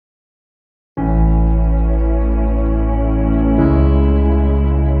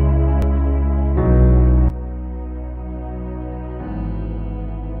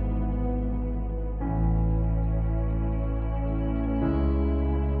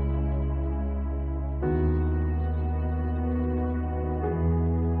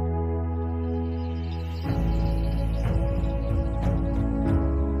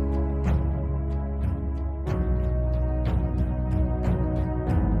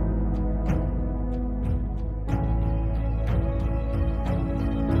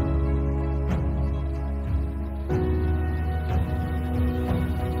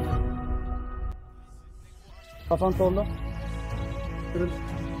Kafan solda. Kırıl.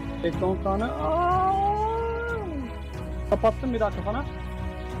 Bekle 10 tane. Kapattım bir daha kafana.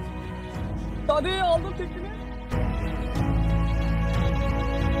 Hadi aldım tekini.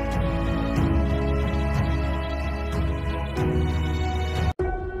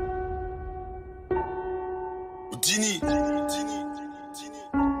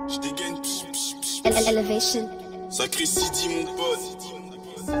 Elevation. Sacré Sidi mon pote.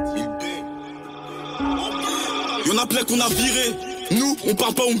 Y'en a plein qu'on a viré. Nous, on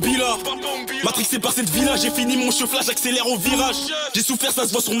parle pas, on billa. Matrixé par cette villa, j'ai fini mon chauffage, j'accélère au virage. J'ai souffert, ça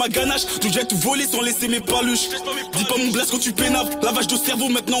se voit sur ma ganache. Donc j'ai tout volé sans laisser mes paluches. Dis pas mon blast quand tu pénaves. Lavage de cerveau,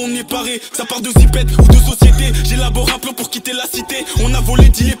 maintenant on est paré. Ça part de zipette ou de société. J'élabore un plan pour quitter la cité. On a volé,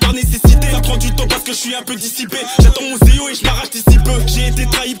 dealé par nécessité. Ça prend du temps parce que je suis un peu dissipé. J'attends mon zéo et je m'arrache d'ici peu. J'ai été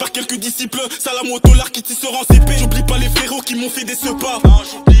trahi par quelques disciples. Salam au dollar qui t'y sera en CP. J'oublie pas les frérots qui m'ont fait des sepas.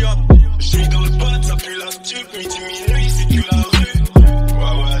 J'oublie, je suis dans le bad, ça pue la stup. Midi, minuit, c'est que la rue.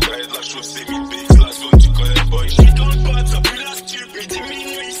 Chaussée, 1000 pics, la zone, tu connais boy. J'suis dans le bad, ça pue la stup. Midi,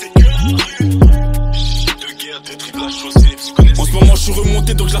 minuit, c'est que la rue. Shit de guerre, de triple la chaussée, tu connais. En ce moment, je suis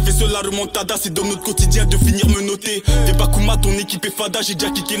remonté, donc je la fais seule la remontada. C'est dans notre quotidien de finir me noter. T'es pas Kuma, ton équipe est fada. J'ai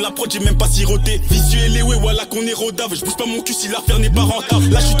déjà kické la prod, j'ai même pas siroté. Visuel et ouais, voilà qu'on est rodave. Je bouge pas mon cul si l'affaire n'est pas rentable.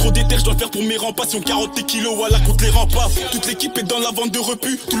 Là, je suis trop déter, je dois le faire pour mes rempas. Si on carotte tes kilos, voilà contre les remparts. Toute l'équipe est dans la vente de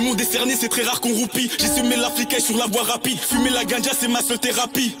repu. Tout le monde est cerné, c'est très rare qu'on roupille. J'ai semé la flicaille sur la voie rapide. Fumer la ganja, c'est ma seule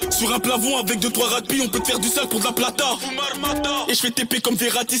thérapie. Sur un plafond avec 2-3 rapides, on peut te faire du sale pour de la plata. Et je fais TP comme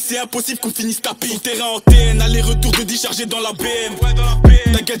Verratti, c'est impossible qu'on finisse tapis. Sur terrain en TN, aller-retour de décharger dans la BM.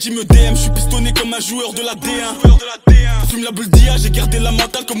 Ta gadji me DM, je suis pistonné comme un joueur de la D1. Fume la bulle d'IA, j'ai gardé la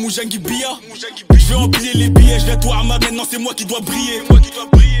mentale comme Moujangi Bia. Je vais empiler les billets, je vais à toi Ahmad, maintenant c'est moi qui dois briller.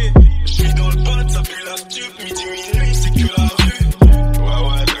 Je suis dans le bad, ça pue la stup, midi, minuit, c'est que la rue.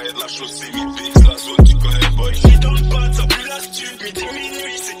 Ouais, derrière de la chaussée, 1000 pics, la zone, tu connais boy. Je suis dans le bad, ça pue la stup, midi,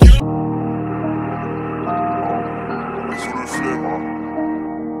 minuit, c'est que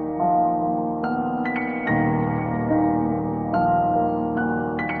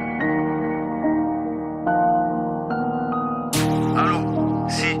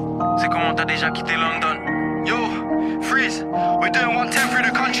t'as déjà quitté London. Yo, freeze, we're doing 110 through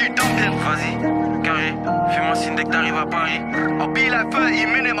the country dumping. Vas-y, carré, fais-moi signe dès que t'arrives à Paris. I'll be like 30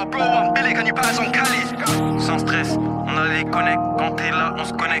 minutes, my bro, I'm Billy, can you pass on Cali? Sans stress, on a les connects, quand t'es là, on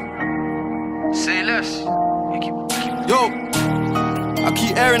se connecte. Say less. Yo, I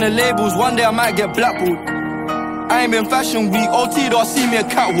keep airing the labels, one day I might get blackballed. I ain't been fashion week, OT don't see me a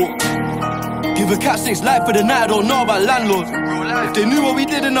catwalk. Give a cat 6 life for the night, I don't know about landlords. If they knew what we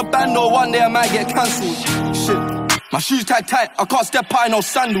did in the band, or one day I might get cancelled. Shit, my shoes tight, I can't step out in no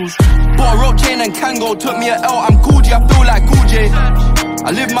sandals. Bought a rope chain and Kango, took me a L, I'm Cool G, I feel like Cool J.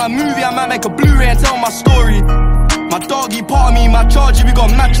 I live my movie, I might make a Blu-ray and tell my story. My doggy part of me, my charger, we got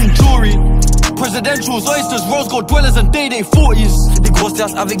matching jewelry. Presidentials, oysters, rose gold dwellers and day 40s. Des grosses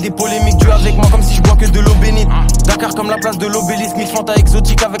tasses avec des polémiques, tu avec moi comme si je bois que de l'eau bénite. Dakar comme la place de l'obélisque, 1000 fanta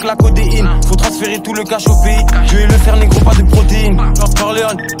exotique avec la codéine. Faut transférer tout le cash au pays, je vais le faire négro, pas de protéines.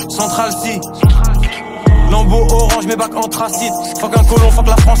 Corleone, Central C, Lambeau orange, mes bacs anthracite. Fuck un colon, fuck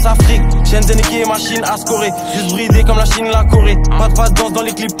la France-Afrique. Shenzhen qui est machine à scorer, juste bridé comme la Chine, la Corée. Pas de danse dans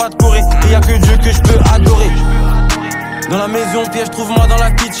les clips, pas de Corée. Et y'a que Dieu que je peux adorer. Dans la maison, piège, trouve-moi dans la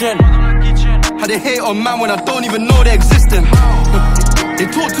kitchen. How they hate on man when I don't even know they're existing. They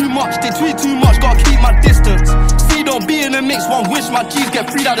talk too much, they tweet too much, gotta keep my distance. See, don't be in the mix, one wish my G's get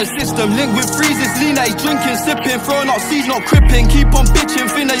freed out the system. Link with freezes, lean that he's drinking, sipping, throwing out seeds, not cripping. Keep on bitching,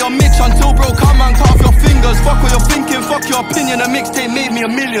 think that you're Mitch until bro come and cut off your fingers. Fuck what you're thinking, fuck your opinion, a mixtape made me a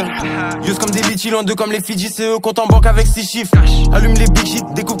million. Juste comme des bitches, en deux comme les Fidji, c'est eux compte en banque avec 6 chiffres. Allume les big shit,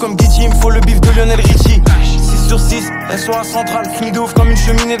 découpe comme Gucci, il me faut le bif de Lionel Richie. 6 sur 6, SOA centrale, fume de ouf comme une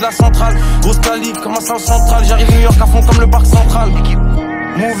cheminée de la centrale. Grosse cali, comme un sale central, j'arrive New York à fond comme le parc central.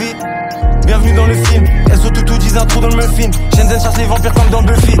 Movie, bienvenue dans le film. SO Toutou disent un trou dans le muffin. Shenzhen chasse les vampires comme dans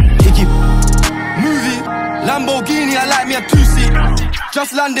Buffy. Équipe Movie, Lamborghini, I like me a two-seat.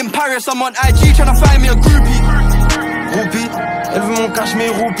 Just land in Paris, I'm on IG tryna find me a groupie. Groupie, elle veut mon cash mais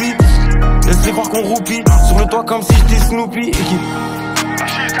roupie. Laisse-les croire qu'on roupie. Sur le toit comme si j'étais Snoopy. Équipe my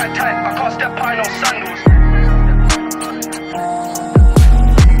shoes tight, I can't step out in no sandals.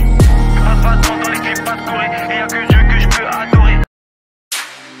 Pas de danse dans les clips, pas de Corée. Et y'a que Dieu que je peux adorer.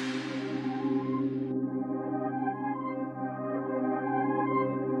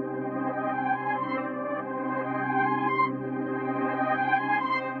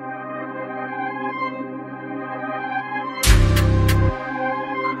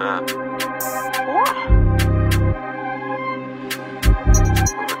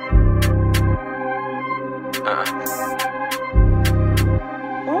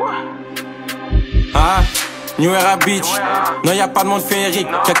 New Era Beach. Non y'a pas de monde féerique,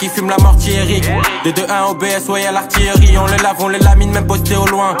 y'a qui fume la mortiérique. De 2-1 OBS, ouais y'a l'artillerie. On les lave, on les lamine, même posté au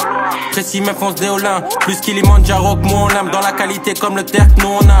loin. Précis, même fonce déolin. Plus Kilimanjaro que moi on aime. Dans la qualité comme le terre que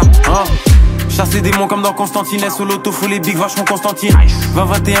nous on a. Chasse les démons comme dans Constantine. Sous l'auto, faut les big vachement Constantine.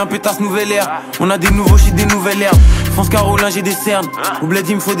 20-21, pétasse nouvelle ère. On a des nouveaux shit, des nouvelles herbes. France Carolin, j'ai des cernes. Au bled,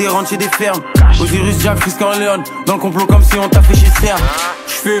 il me faut des ranchs, j'ai des fermes. Osiris, Jack, Frisk, Leon. Dans le complot comme si on t'a fait chez Cern.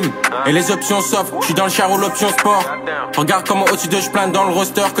 J'fume, et les options s'offrent. J'suis dans le char ou l'option sport. Regarde comment au-dessus de j'plane dans le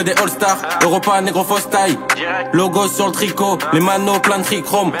roster que des All-Stars. Europa, négro fausse taille. Logo sur le tricot, les manos plein de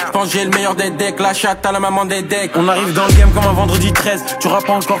trichrome. J'pense j'ai le meilleur des decks, la chatte à la maman des decks. On arrive dans le game comme un vendredi 13. Tu rappes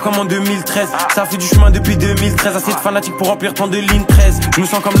pas encore comme en 2013. Ça fait du chemin depuis 2013. Assez de fanatiques pour remplir tant de lignes 13. Je me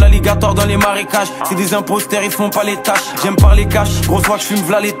sens comme l'alligator dans les marécages. C'est des imposters, ils font pas les tâches. J'aime parler cash, grosse voix que j'fume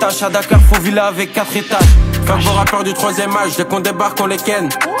v'là les tâches. À Dakar, faut villa avec 4 étages. Fuck vos rappeurs du 3ème âge, dès qu'on débarque on les ken.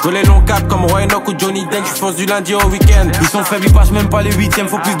 Je les longs caps comme Roy Enoch ou Johnny Deng. J'fonce du lundi au week-end. Ils sont faibles, ils passent même pas les 8ème.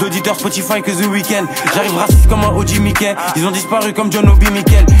 Faut plus d'auditeurs Spotify que The Weeknd. J'arrive raciste comme un OG Mickey. Ils ont disparu comme John Obi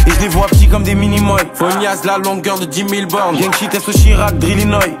Mikel. Et je les vois petits comme des mini-moy. Faut une yasse la longueur de 10 000 bornes. Gang shit, au Chirac,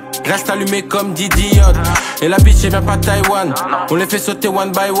 Drillinois. Reste allumé comme Didi Yacht. Et la bitch, elle vient pas de Taïwan. On les fait sauter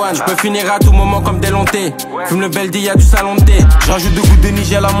one by one. J'peux finir à tout moment comme des lontés. Fume le Beldi, y'a du salon de thé. J'rajoute 2 gouttes de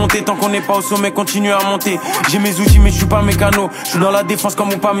Niger à la montée. Tant qu'on n'est pas au sommet, continue à monter. J'ai mes outils, mais j'suis pas mécano. J'suis dans la défense comme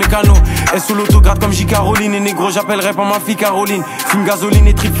ou pas mécano. Elle sous l'autograde comme J. Caroline. Et négro, j'appellerai pas ma fille Caroline. Fume gasoline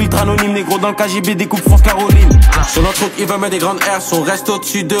et triple filtre anonyme. Négro dans le KGB, découpe France Caroline. Sur notre route, il veut mettre des grandes airs. On reste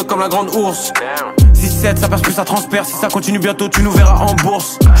au-dessus d'eux comme la grande ours. 6-7, ça perce plus, ça transperce. Si ça continue bientôt, tu nous verras en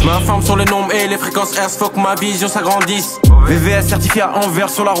bourse. J'm'informe sur les nombres et les fréquences R. Faut que ma vision s'agrandisse. VVS certifié à Anvers.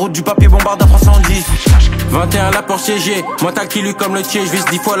 Sur la route du papier bombarde à 310. 21 là pour siéger. Mental qui lutte comme le tché. J'vise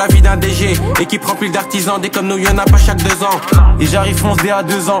 10 fois la vie d'un DG. Équipe remplie d'artisans. Des comme nous, y'en a pas chaque 2 ans. Et j'arrive fonce dès à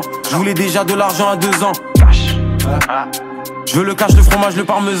 2 ans. J'voulais déjà de l'argent à 2 ans. Je veux le cash, le fromage, le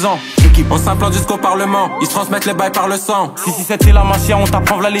parmesan. On s'implante jusqu'au parlement. Ils se transmettent les bails par le sang. 667 c'est la mafia, on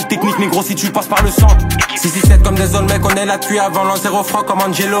t'apprend là les techniques. Négro si tu passes par le centre. 667 comme des old mecs, on est là depuis avant l'an 0 franc comme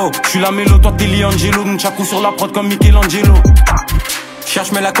Angelo. J'suis la mélo, toi t'es Liangelo. Nunchaku sur la prod comme Michelangelo.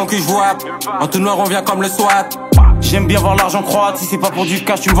 Cherche mais la concu j'vois. En tout noir on vient comme le SWAT. J'aime bien voir l'argent croître. Si c'est pas pour du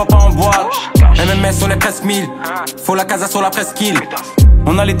cash tu me vois pas en boîte. MMS on est presque 1000. Faut la casa sur la presqu'île.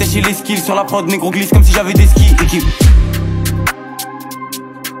 On a les têches et les skills. Sur la prod négro glisse comme si j'avais des skis. Équipe.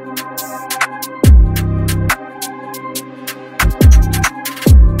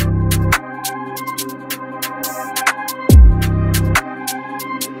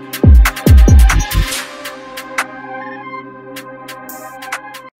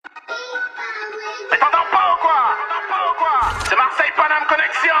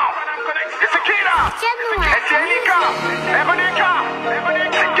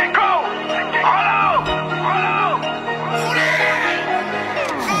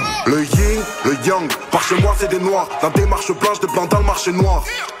 Le yin, le yang, par chez moi c'est des noirs. La démarche blanche de blanc dans le marché noir.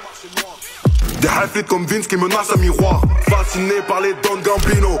 Des half-litres comme Vince qui menacent un miroir. Fasciné par les Don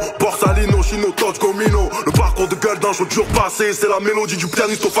Gambino, Borsalino, Chino, Todd, Comino. Le parcours de gueule d'un jour toujours passé. C'est la mélodie du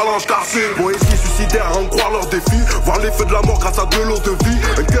pianiste aux phalanges cassées. Poésie suicidaire à en croire leurs défis. Voir les feux de la mort grâce à de l'eau de vie.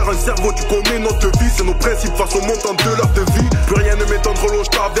 Un cœur, un cerveau, tu connais notre vie. C'est nos principes face au montant de l'heure de vie. Plus rien ne m'étonne, trop l'eau, je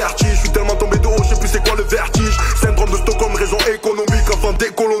t'avertis. Je suis tellement tombé de haut, je sais plus c'est quoi le vertige. Syndrome de Stockholm, raison économique. Enfant des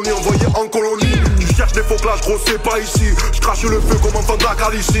colonies envoyés en colonie. Tu cherches des faux clashs, gros c'est pas ici. Je crache le feu comme enfant de la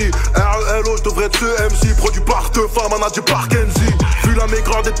Calicie. RELO, je devrais être ce MC. Produit par deux femmes, manager par Kenzie. Vu la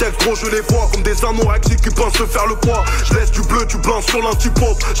maigreur des textes, gros je les vois comme des anorexiques qui pensent se faire le poids. Je laisse du bleu, du blanc sur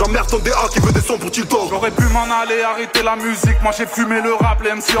l'antipop. J'emmerde ton DA qui veut des sons pour TikTok. J'aurais pu m'en aller, arrêter la musique. Moi j'ai fumé le rap,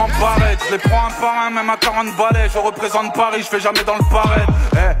 les MC en barrette. Je les prends un par un, même à 40 balais. Je représente Paris, je fais jamais dans le pareil.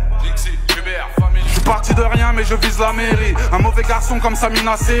 Je suis parti de rien mais je vise la mairie. Un mauvais garçon comme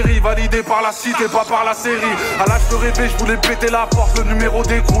Samina Seri. Validé par la cité, pas par la série. À l'âge de rêver, je voulais péter la porte. Le numéro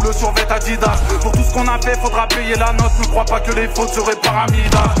d'écrou, le survêt Adidas. Pour tout ce qu'on a fait, faudra payer la note. Ne crois pas que les fautes seraient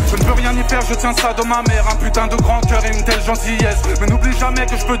paramidas. Je ne peux rien y faire, je tiens ça de ma mère. Un putain de grand cœur et une telle gentillesse. Mais n'oublie jamais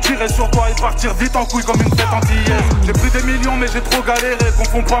que je peux tirer sur toi et partir vite en couille comme une tête antillaise. J'ai pris des millions mais j'ai trop galéré.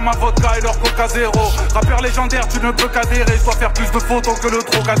 Confonds pas ma vodka et leur coca zéro. Rappeur légendaire, tu ne peux qu'adhérer. Je dois faire plus de photos que le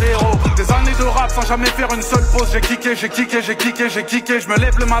Trocadéro. Des années de rap sans jamais faire une seule pause. J'ai kické, j'ai kické, j'ai kické, j'ai kické. Je me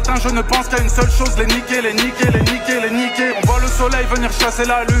lève le matin, je ne pense qu'à une seule chose. Les niquer, les niquer, les niquer, les niquer. On voit le soleil venir chasser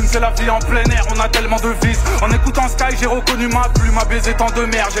la lune. C'est la vie en plein air, on a tellement de vices. En écoutant Sky, j'ai reconnu ma plume. Ma baiser tant de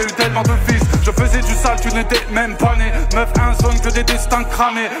merde, j'ai eu tellement de fils. Je faisais du sale, tu n'étais même pas né. Meuf, un zone que des destins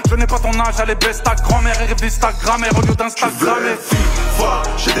cramés. Je n'ai pas ton âge, allez baisse ta grand-mère et rêve d'Instagram au lieu d'Instagrammer. FIFA,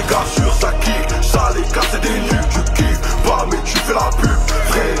 j'ai des gars sur sa kick. Ça les casse, c'est des nuls, tu kiffes pas mais tu fais la pub.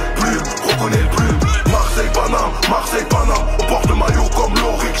 Vrai plume, reconnais le plume. Marseille, Panama,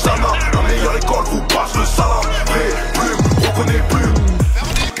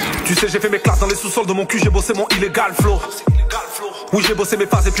 les sous-sols de mon cul, j'ai bossé mon illégal flow. Oui, j'ai bossé mes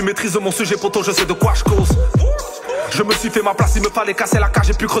phases et puis maîtrise mon sujet, poto, je sais de quoi je cause. Je me suis fait ma place, il me fallait casser la cage,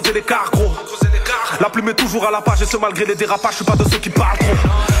 j'ai pu creuser l'écart, gros. La plume est toujours à la page et ce malgré les dérapages, je suis pas de ceux qui parlent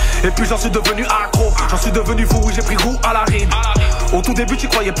trop. Et puis j'en suis devenu accro, j'en suis devenu fou, oui j'ai pris goût à la rime. Au tout début tu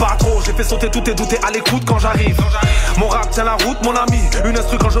croyais pas trop, j'ai fait sauter tous tes doutes et à l'écoute quand j'arrive. Mon rap tient la route mon ami, une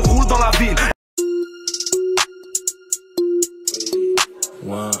instru quand je roule dans la ville.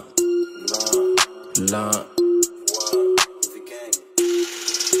 One, line.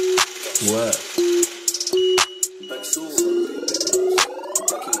 Ouais.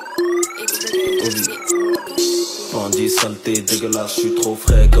 Bandit, saleté, dégueulasse, je suis trop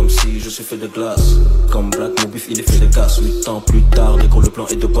frais comme si je suis fait de glace. Comme Black, mon bif il est fait de casse. 8 ans plus tard, négro le plan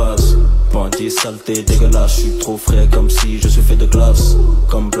est de base. Bandit, saleté, dégueulasse, je suis trop frais comme si je suis fait de glace.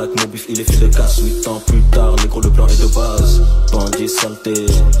 Comme Black, mon bif il est fait de casse. 8 ans plus tard, négro le plan est de base. Bandit, saleté,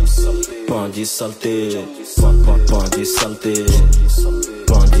 bandit, saleté, bandit, saleté,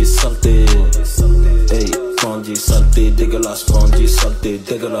 bandit, saleté, hey. Bandit, saleté, dégueulasse, bandit, saleté,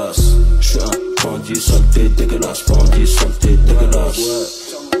 dégueulasse. J'suis un bandit, saleté, dégueulasse, bandit, saleté, dégueulasse.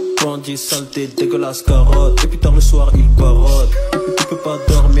 Ouais. Bandit, saleté, dégueulasse, carotte. Et puis tard le soir, il parode. Il peut pas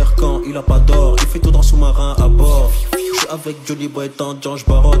dormir quand il a pas d'or. Il fait tout dans sous-marin à bord. J'suis avec Johnny Boy, tendance,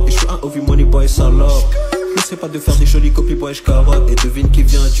 j'barotte. Et j'suis un Ovi Money Boy, salope. N'essaie pas de faire des jolis copies boy, j'carotte. Et devine qui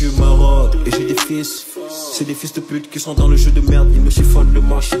vient du Maroc. Et j'ai des fils, c'est des fils de pute qui sont dans le jeu de merde. Ils me siphonnent le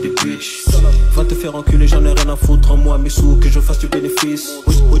manche, des bitches. Va te faire enculer, j'en ai rien à foutre en moi. Mes sous, que je fasse du bénéfice.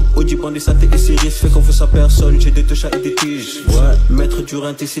 Audi bandit, santé et séries. Fait qu'on veut sa personne, j'ai des touches et des tiges. Ouais, maître du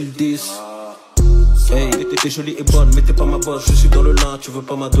rein, t'es le 10. Hey, t'es jolie et bonne, mais t'es pas ma boss. Je suis dans le lin, tu veux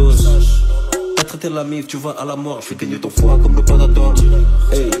pas ma dose. T'as traité la mif, tu vas à la mort. J'fais gagner ton foie comme le panadol.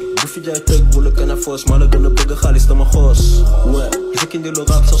 Hey, bouffi d'Aittir, vous le canafos. Malade ne peut de khalis dans ma hausse. Ouais, j'ai kiné le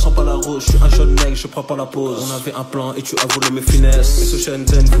rap, ça sent pas la rose. J'suis un jeune mec, je prends pas la pause. On avait un plan et tu as voulu mes finesses. Et ce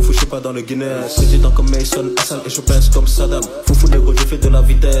Shenzhen, foufou, j'suis pas dans le Guinness. Président comme Mason, Hassan et je pèse comme Saddam. Foufou négro, je fais de la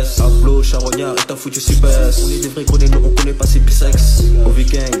vitesse. Ablo, charognard et t'as foutu si baisse. On est des vrais gros, nous on connaît pas ces bisex. Au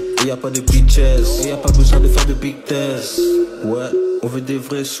V-gang, et y'a pas de bitches. Et y'a pas besoin de faire de big tests. Ouais, on veut des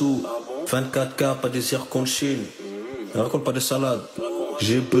vrais sous. 24K, pas des circonchines. Raconte pas de salade.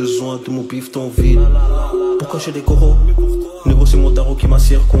 J'ai besoin de mon bifton vide. Pourquoi j'ai des coraux? Négro c'est mon tarot qui m'a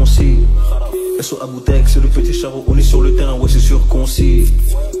circoncis. SO à Boutek, c'est le petit charreau. On est sur le terrain, ouais c'est circoncis.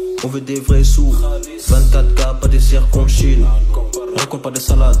 On veut des vrais sous. 24K, pas des circonchines. Raconte pas de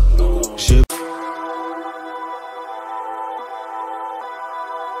salade. J'ai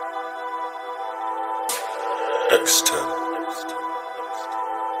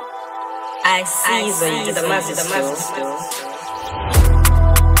I see the master.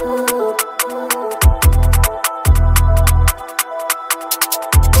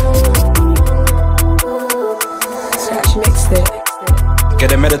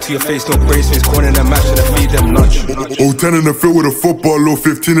 get a medal to your face, no bracelets. Corn in a match and I feed them lunch. 0-10 in the field with a football,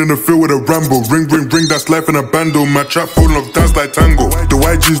 0-15 in the field with a Rambo. Ring, ring, ring, that's life in a bando. My trap full of dance like tango. The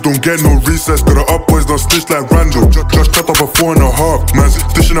YGs don't get no recess, but the up boys don't stitch like Randall. Just cut off a 4.5, man's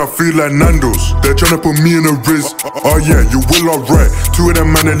dishing I feel like Nando's. They're trying to put me in a riz. Oh yeah, you will alright. Two of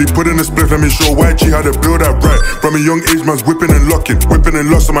them manually put in a split, let me show YG how to build that right. From a young age, man's whipping and locking, whipping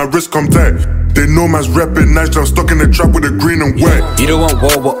and lost, so my wrist come tight. They know man's reppin', nice, I'm stuck in the trap with the green and white. You don't want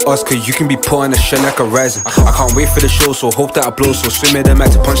war with us, cause you can be putting a shit like a rising. I can't wait for the show, so hope that I blow. So swimming them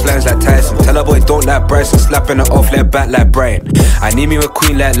out to punchlines like Tyson. Tell a boy don't like Bryson, slapping it off, let back like Brian. I need me a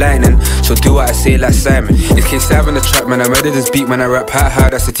queen like lightning, so do what I say like Simon. It's K7 in the trap, man, I murder this beat, man, I rap high,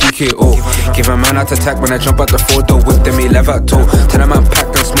 that's a TKO. Give a man out attack when I jump out the photo, whip them, he lev out toe. Tell a man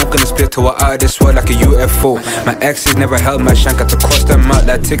packed and smoking the split till we're out of this world like a UFO. My exes never held my shank, had to cross them out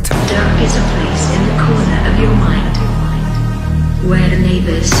like TikTok. Dark is a place in the corner of your mind, where the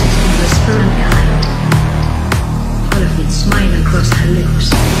neighbors sit and whisper and guide. All of it smile across her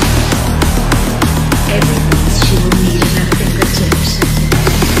lips. Every piece she will need at her fingertips.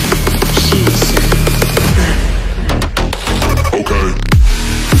 She's black. Okay.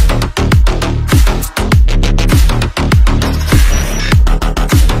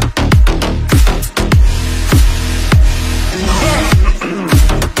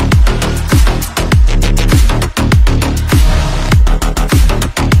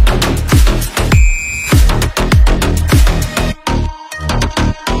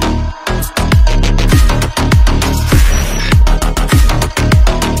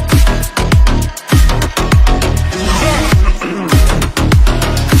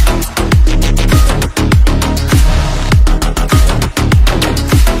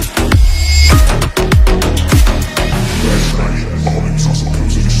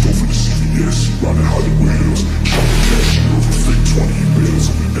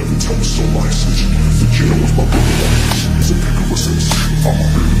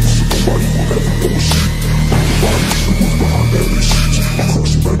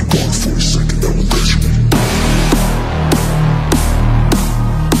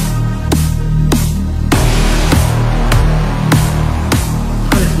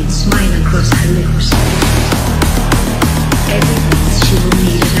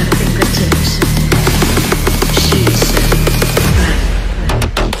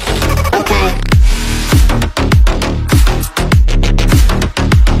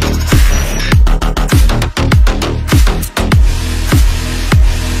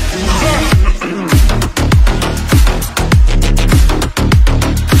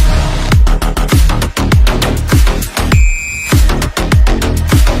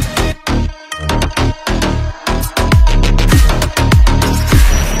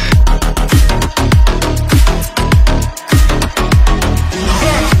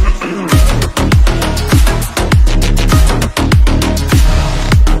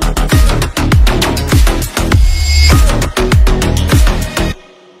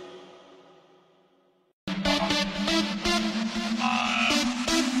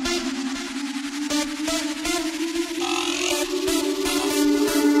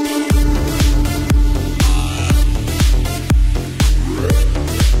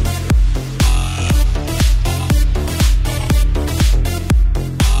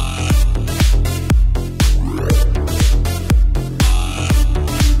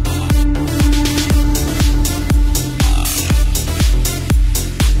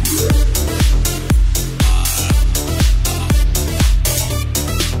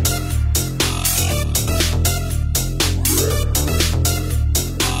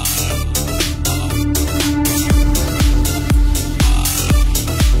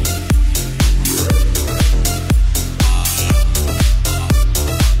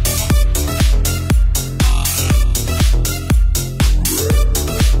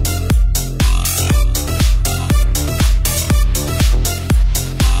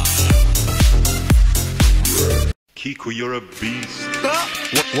 you're a beast.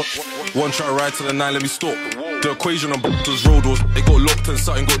 One try ride to the 9, let me stop. The equation on Buster's road was it got locked and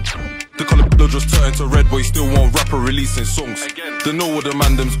something got. The colour blood just turned to red, but he still want rapper releasing songs. They know what the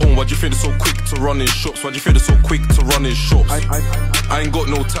man them's on. Why do you think they're so quick to run his shops? Why do you think they're so quick to run his shops? I ain't got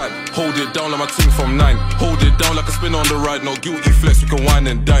no time. Hold it down like my team from 9. Hold it down like a spin on the ride. No guilty flex, we can wine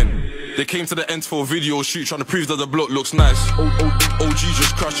and dine. They came to the ends for a video shoot, trying to prove that the block looks nice. OG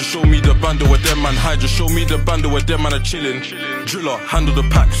just crashed to show me the bando where them man hide. Just show me the bando where them man are chilling. Driller, handle the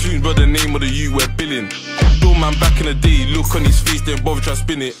pack, soon but the name of the youth we're billing. Bill man back in the day, look on his face, then bother try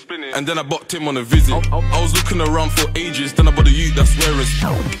spin it. And then I bucked him on a visit. I was looking around for ages, then I bought the youth that's where it's.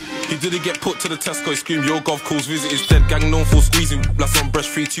 He didn't get put to the test, cause he screamed, yo, golf calls visit is dead. Gang known for squeezing, like some breast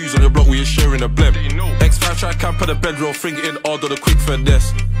 3-2s on your block where you're sharing a bleb. X5 try camp at the bedroll, fring it in hard on the quick fed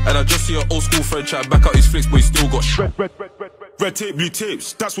desk. And I just see an old school friend try back out his flicks, but he still got shred. Red tape, blue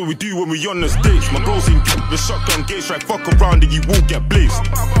tapes, that's what we do when we on the stage. My bros in the shotgun gates, right? Fuck around and you won't get blazed.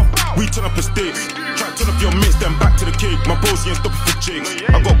 We turn up the stakes, try to turn up your mates, then back to the cake. My bros ain't stopping for jakes.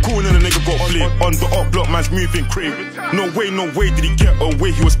 I got cool and the nigga got flip. On the up block, man's moving crane. No way did he get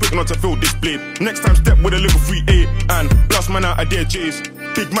away. He was spitting on to fill this blade. Next time step with a little 3-8 and blast man out of their J's.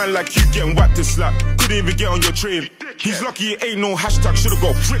 Big man like you getting whacked and slap. Couldn't even get on your train. He's lucky it ain't no hashtag. Should've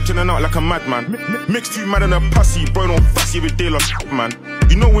got fricked in and out like a madman. Mixed too mad and a pussy, boy don't fussy every day like man.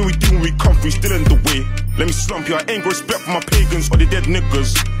 You know when we do when we come through, still in the way. Let me slump you, I ain't got respect for my pagans or the dead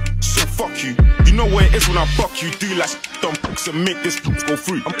niggas. So fuck you, you know where it is when I fuck you. Do like dumb fucks and make this go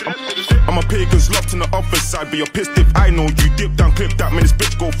through. I'm a pagan's loft on the other side, but you're pissed if I know you. Dip down, clip that, man, this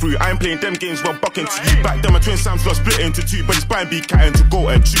bitch go through. I ain't playing them games, but bucking to you. Back then my twin Sam's lost split into 2, but it's fine be catting to go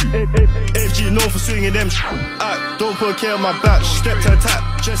and chew. FG known for swinging them don't put care on my back. Step to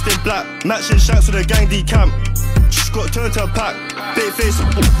tap, dressed in black, matching shots with the gang D camp. She's got turned to a pack, big face,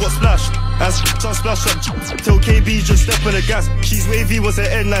 what splash? As some splash up, till KB just step on the gas. She's wavy, was an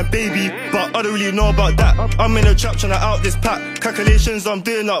N9 baby, but I don't really know about that. I'm in a trap trying to out this pack. Calculations, I'm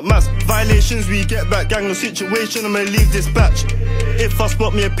doing up maths. Violations, we get back, gang, no situation, I'ma leave this batch. If I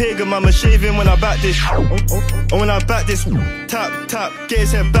spot me a pagan, I'ma shave him when I back this. And when I back this, tap, tap, get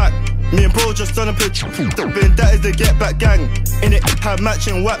his head back. Me and bro just done a pitch, that is the get back gang. In it, have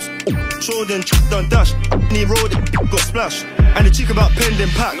matching waps. Jordan done dash, and he rolled it, got splash. And the cheek about pending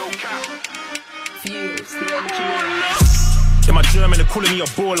pack. In my German, they're calling me a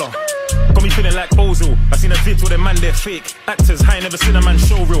baller. Got me feeling like Ozil. I seen a vid with a man, they're fake. Actors, I ain't never seen a man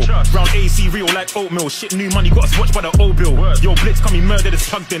show real. Round AC real like oatmeal. Shit, new money, got us watched by the old bill. Yo, Blitz, come me murdered, it's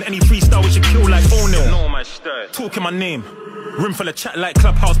plugged in. Any freestyle, we should kill like O'Neal. Talking my name. Room full of chat like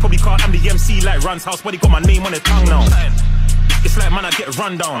Clubhouse. Probably can't, I'm the MC like Run's house. But he got my name on his tongue now. It's like, man, I get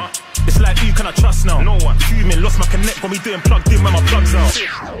run down. It's like, who can I trust now? No one. Fuming, lost my connect, got me doing plugged in when my plugs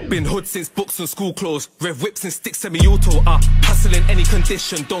out. Been hood since books and school clothes. Rev whips and sticks semi-auto. Hustling any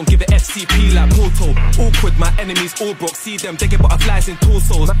condition, don't give it FCP like Porto. Awkward, my enemies all broke. See them, they get butterflies in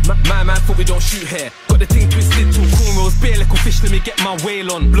torsos. My man thought we don't shoot here. Got the thing twisted to cornrows. Bare little fish, let me get my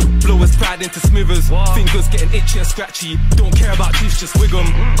whale on. Blowers fried into smoothers. Fingers getting itchy and scratchy. Don't care about juice, just wig 'em.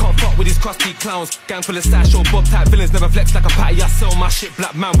 Can't fuck with these crusty clowns. Gang full of stash or bob type villains. Never flex like a patty. I sell my shit,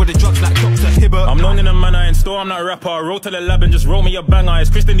 black man with the drugs like Dr. Hibbert. I'm known in a manner in store, I'm not a rapper. I roll to the lab and just roll me a banger. It's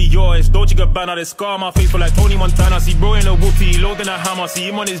Christian Dior, it's Dolce Gabbana. They scar my face for like Tony Montana. See bro in a whoopie, loading a hammer. See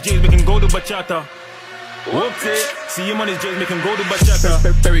him on his J's, we can go to bachata. Whoopsie, see him on his J's, we can go to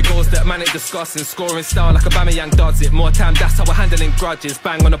bachata. Berry goals that man ain't discussing. Scoring style like Aubameyang does it. More time, that's how we're handling grudges.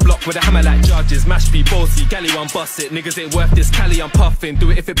 Bang on the block with a hammer like judges. Mash be bossy, galley one bust it. Niggas ain't worth this Cali, I'm puffing.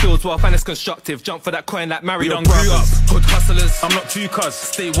 Do it if it builds wealth and it's constructive. Jump for that coin like Mario. We done grew up, hood hustlers. I'm not too cuz,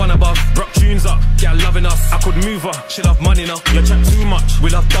 stay one above. Rock tunes up, yeah, loving us. I could move her, she love money now. You chat too much,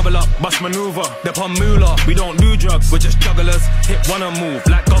 we love double up. Bust maneuver, they're on moolah. We don't do drugs, we're just jugglers. Hit one and move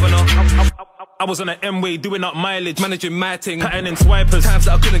like governor. I was on an M-way doing up mileage, managing my ting, patterning swipers. Times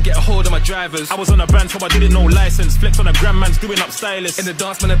that I couldn't get a hold of my drivers. I was on a brand so I didn't know license. Flex on a gram man's doing up stylists. In the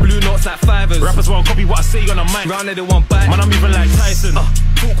dance man, the blue notes like fivers. Rappers won't copy what I say on a mic. Round they one bite. Man, I'm moving like Tyson.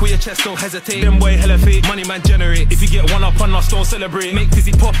 Talk with your chest, don't hesitate. Them boy hella fake. Money man generate. If you get one up on us, don't celebrate. Make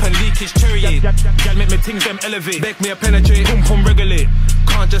dizzy pop and leakage cherry. Gal make me things them elevate. Beg me a penetrate. Pum pum regulate.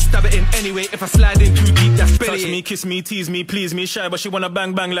 Can't just stab it in anyway. If I slide in too deep, that's belly. Touch me, kiss me, tease me, please me. Shy, but she wanna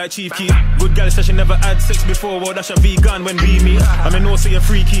bang bang like Chief Keef. Good gal says she never had sex before. Well, that's a vegan when be me. I'm in no say a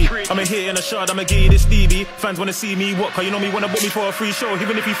freaky. I'm in here in a shard, I'ma give you this DB. Fans wanna see me walk, cause you know me wanna book me for a free show.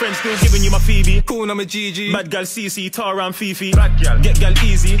 Even if your friends still giving you my Phoebe. Cool, I'm a GG. Bad gal CC, tar around Fifi. Bad gal, get gal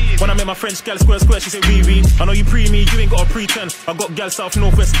easy. When I'm in my my French gal square, she say wee. I know you pre-me, you ain't gotta pretend. I got gal south,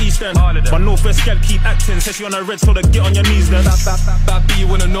 northwest, east end. My northwest gal keep acting, says she on her red, so to get on your knees then. Bad B, you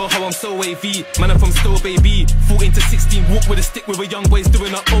wanna know how I'm so AV? Man, I'm from Still Baby. 14 to 16, walk with a stick with a young boys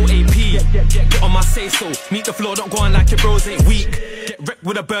doing a OAP. Get on my say so, meet the floor, don't go on like your bros ain't weak. Get wrecked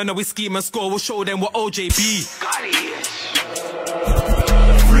with a burner, we scheme and score, we'll show them what OJB.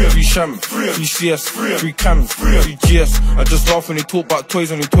 Free sham, free CS, free cam, free GS. I just laugh when they talk about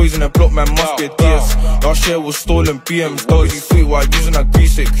toys, only toys in the block, man, must be a DS. Last year was stolen BMs, dodgy sweet while using a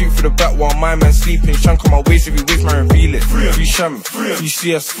grease it. Creep for the back while my man sleeping, shank on my waist if you waste man reveal it. Free sham, free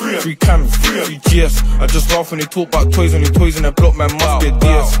CS, free cam, free GS. I just laugh when they talk about toys, only toys in the block, man, must be a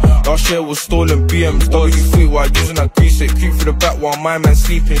DS. Last year was stolen BMs, dodgy sweet while using a grease it. Creep for the back while my man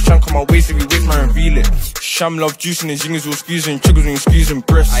sleeping, shank on my waist if you waste man reveal it. Sham love juicing his yingers all squeezing, triggers when you squeezing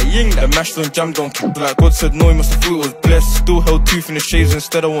breasts. The mashed on jammed on like God said no, he must have thought it was blessed. Still held tooth in the shades,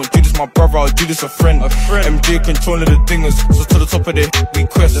 instead I won't do this my brother, I'll do this a friend. MJ controlling the dingers, so to the top of the we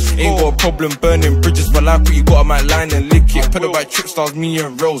quest. Ain't got a problem burning bridges, but like what you got, I might line and lick it. Pedal by trip stars, me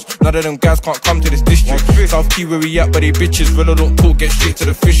and Rose. None of them guys can't come to this district. South Key where we at, but they bitches. Well, I don't talk, get straight to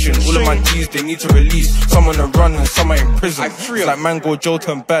the fishing. All of my G's, they need to release. Some on the run and some are in prison. It's like Mango Joe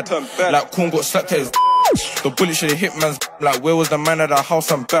turned bad. Like Corn got slapped at his the bullet should have hit man's like where was the man at the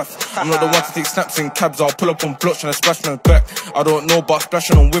house and bath. I'm not the one to take snaps in cabs, I'll pull up on blocks and I splash man's back. I don't know about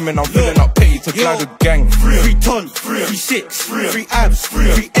splashing on women, I'm filling up petty to glide the gang. 3 ton, 3 6, 3 abs,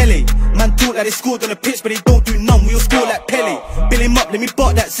 3 LA. Man talk like they scored on the pitch, but they don't do none, we all score like Pele. Bill him up, let me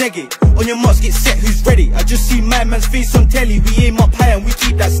bark that Zeggy. On your marks, get set, who's ready? I just see my man's face on telly, we aim up high and we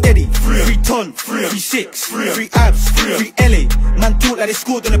keep that steady. 3 ton, 3 6, 3 abs, 3 LA. Man talk like they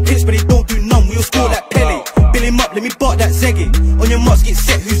scored on the pitch, but they don't do none, we all score like Pele. Bill him up, let me bark that Zeggy. On your marks, get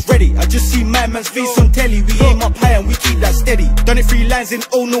set, who's ready? I just see my man's face on telly, we aim up high and we keep that steady. Done it 3 lines in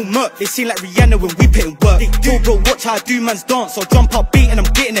oh no murk, they seem like Rihanna when we put in work. They do, bro, watch how I do man's dance, I'll jump up beat and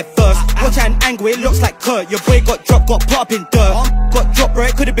I'm getting it first. Watch how an angle, it looks like Kurt. Your boy got dropped, got put up in dirt. Got dropped, bro,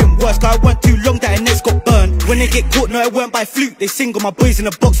 it could've been worse, cause I went too long that her next got burned. When they get caught, no, it weren't by fluke. They single my boys in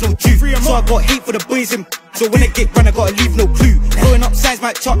the box, no juice. So I got hate for the boys in. So when it get run, I gotta leave no clue. Throwing up signs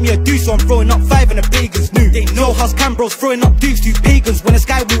might chop me a deuce, so I'm throwing up 5 and the pagans new. They know house Cambros throwing up dukes to pagans when the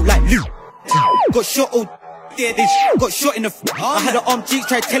sky walk like Luke. Got shot, oh yeah, they got shot in the I had an armed Jeep,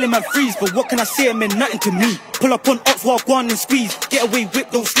 tried telling man freeze, but what can I say, it meant nothing to me. Pull up on ops, walk one and squeeze. Get away,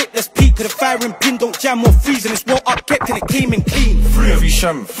 whip, don't slip, let's peek. Cause the firing pin don't jam or freeze, and it's well up kept and it came in clean. Free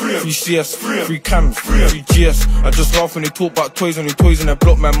sham, free CS, free cam, free GS. I just laugh when they talk about toys, only toys in the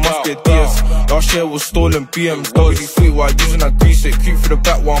block, man, must be a DS. Last year was stolen BMs, dodgy sweet while using a grease it. Creep for the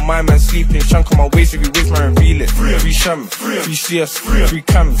back while my man sleeping, shank on my waist if you waste man reveal it. Free sham, free CS, free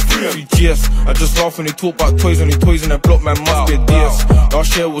cam, free GS. I just laugh when they talk about toys, only toys in the block, man, must be a DS.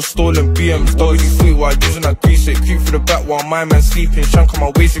 Last year was stolen BMs, dodgy sweet while using a grease it. Creep for the back while my man sleeping, shank on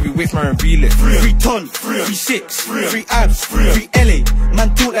my waist if you waste man reveal it. 3 ton, 3 6, 3 abs, 3 LA.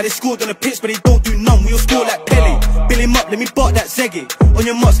 Man talk like they scored on the pitch, but they don't do none, we all score like Pele. Bill him up, let me bark that Zeggy. On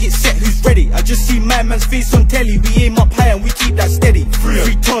your marks, get set, who's ready? I just see my man's face on telly, we aim up high and we keep that steady.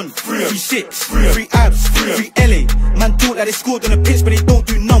 3 ton, 3 6, 3 abs, 3 LA. Man talk like they scored on the pitch, but they don't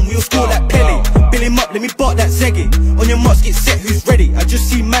do none, we all score like Pele. Bill him up, let me bark that Zeggy. On your marks, get set, who's ready? I just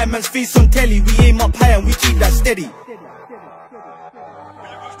see my man's face on telly, we aim up high and we keep that steady.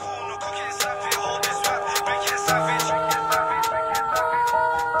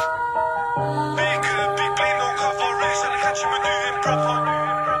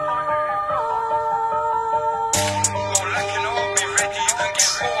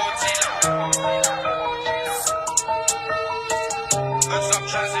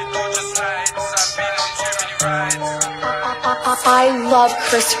 I love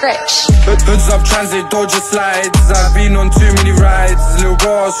Chris Rich. Hoods up, transit, Dodger slides. I've been on too many rides. Little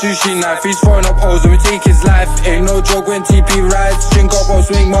bro, sushi knife. He's throwing up holes and we take his life. Ain't no joke when TP rides. Drink up or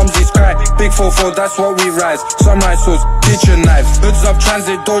swing, mumsies cry. Big 4-4, that's what we rise. Sunrise sauce, kitchen knives. Hoods up,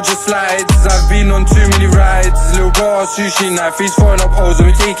 transit, Dodger slides. I've been on too many rides. Little bro, sushi knife. He's throwing up holes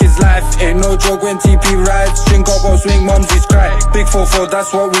and we take his life. Ain't no joke when TP rides. Drink up or swing, mumsies cry. Big 4-4,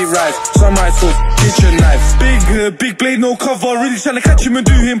 that's what we rise. Sunrise sauce, kitchen knives. Big blade, no cover. Really tryna catch him and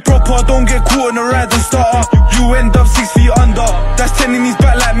do him proper. Don't get caught in a ride and starter. You end up 6 feet under. That's 10 in his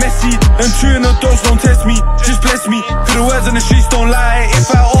back like Messi. And 2 in the dogs don't test me, just bless me. Cause the words on the streets don't lie. If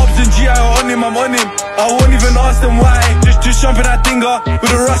I orbs and GI are on him, I'm on him. I won't even ask them why. Just jumping that dinger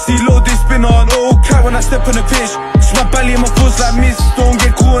with a rusty load they spin on. Oh cat when I step on the pitch. It's my belly and my force like miss. Don't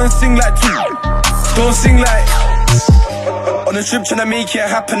get caught and sing like two. Don't sing like On a trip tryna make it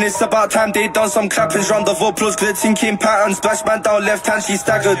happen. It's about time they done some clappings. Round of applause, cause the thinking pattern. Splash man down left hand, she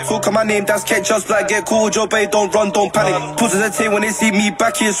staggered. Talk on my name, that's catch just like get cool. Joe Bay, don't run, don't panic. Pause hesitate when they see me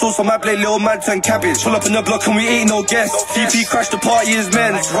back here. Sauce on my plate, little man turn cabbage. Pull up in the block and we ain't no guests. TP crash, the party is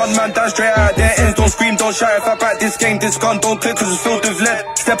men's. Run man down straight out their ends. Don't scream, don't shout. If I back this game, this gun don't click cause it's filled with lead.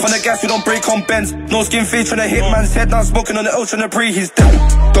 Step on the gas, we don't break on bends. No skin face tryna hit man's head. Now smoking on the L tryna breathe, he's dead.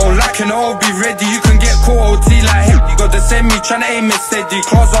 Don't lack and all be ready. You can get caught OT like him. You got the send me tryna aim it steady.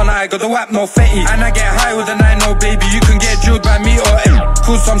 Claws on eye, got the whap, no fetty. And I get high with a 9-0 baby. You can get drilled by me or M.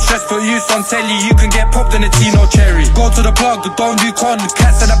 Cause some stress for use on telly. You can get popped in a tea, no cherry. Go to the plug, the don't do con.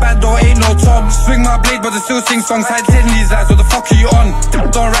 Cats in the band, don't ain't no Tom. Swing my blade, but I still sing songs. Hide in these eyes, what the fuck are you on?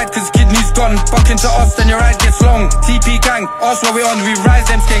 Don't ride cause kidney's gone. Buck into us, then your ride gets long. TP gang, us what we on. We rise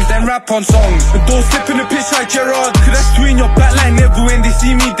them skanks, then rap on songs. And don't slip in the pitch like Gerard. Cause that's two in your back like Neville. When they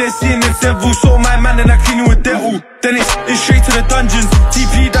see me, they're seeing themselves. So my man and I clean with devil. Then it's straight to the dungeons.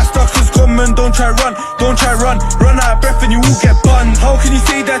 TP, that stuff is common. Don't try run, don't try run. Run out of breath and you will get bun. How can you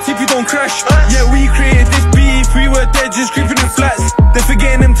say that TP don't crash? Yeah, we created this beef. We were dead just creeping in flats. They're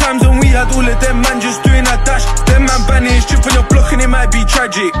forgetting them times when we had all of them man just doing that dash. Them man banning, stripping your block and it might be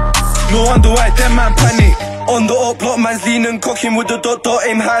tragic. No wonder why them man panic. On the up block, man's leaning, cocking with the dot,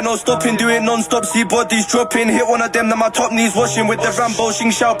 aim high, no stopping, do it non-stop, see bodies dropping, hit one of them, then my top knees washing with the Rambo,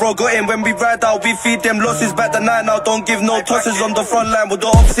 shing shout, bro, got in, when we ride out, we feed them losses, back the night now, don't give no tosses, on the front line with the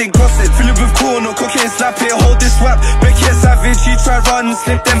opposite crosses, fill it with corner, cooking, slap it, hold this swap, Becky a savage, she try run,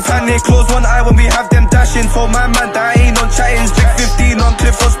 slip them panic, close one eye when we have them dashing, so my man, that ain't on chatting, stick 15 on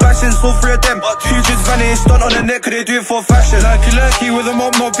cliff for splashing, so three of them, two just vanished, stunt on the neck, cause they do it for fashion, lurky with a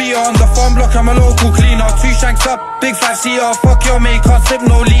mob, no beater, on the farm block, I'm a local cleaner, two shanks up, big 5-seater, fuck your mate, can't slip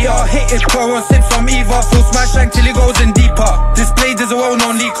no leader. Hit it pro and sip some either, full smash shank till it goes in deeper. This blade is a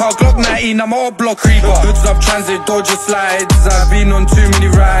well-known leaker, Glock 19, I'm a block creeper. Hoods up transit, Dodger slides, I've been on too many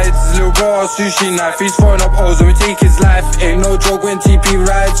rides. Little bro, sushi knife, he's throwing up O's and we take his life. Ain't no joke when TP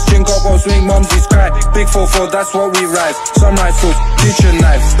rides, drink up or swing mumsies cry. Big 4-4, that's what we ride. Some rifles, kitchen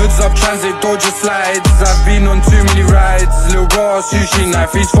knives. Hoods up transit, Dodger slides, I've been on too many rides. Little bro, sushi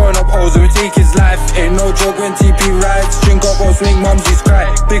knife, he's throwing up O's and we take his life. Ain't no joke when TP rides, drink up or swing mumsies cry.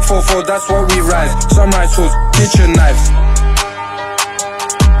 Big 4-4, that's what we ride. Some rifles, kitchen knives.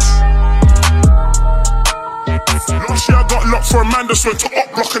 Last year I got locked for a man that went to up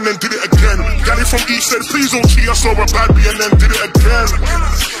block and then did it again. Gally from East said, please don't cheat, I saw a bad B and then did it again.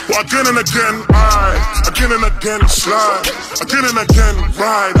 But again and again, again and again, slide. Again and again,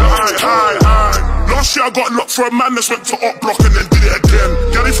 ride, Last year I got locked for a man that went to up block and then did it again.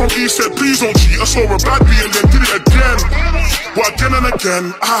 Gally from East said, please don't cheat, I saw a bad B and then did it again. But again and again,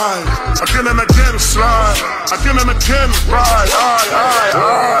 again and again, slide. Again and again, ride,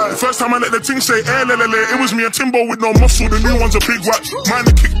 The first time I let the thing say, it was me and Timbo with no muscle, the new one's a big whack. Mind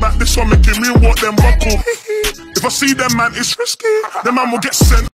the kickback, this one making me walk them buckle. If I see them man, it's risky, the man will get sent.